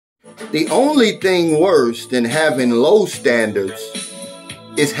The only thing worse than having low standards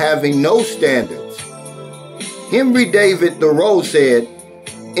is having no standards. Henry David Thoreau said,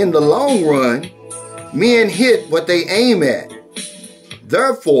 "In the long run, men hit what they aim at.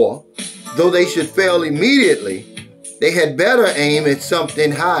 Therefore, though they should fail immediately, they had better aim at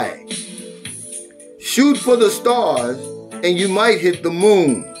something high. Shoot for the stars and you might hit the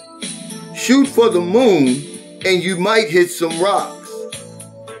moon. Shoot for the moon and you might hit some rocks.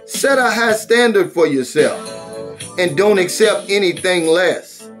 Set a high standard for yourself and don't accept anything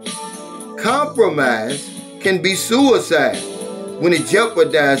less. Compromise can be suicide when it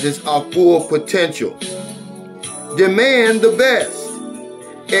jeopardizes our full potential. Demand the best.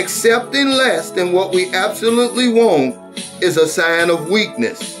 Accepting less than what we absolutely want is a sign of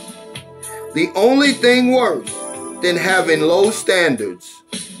weakness. The only thing worse than having low standards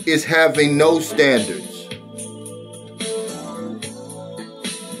is having no standards."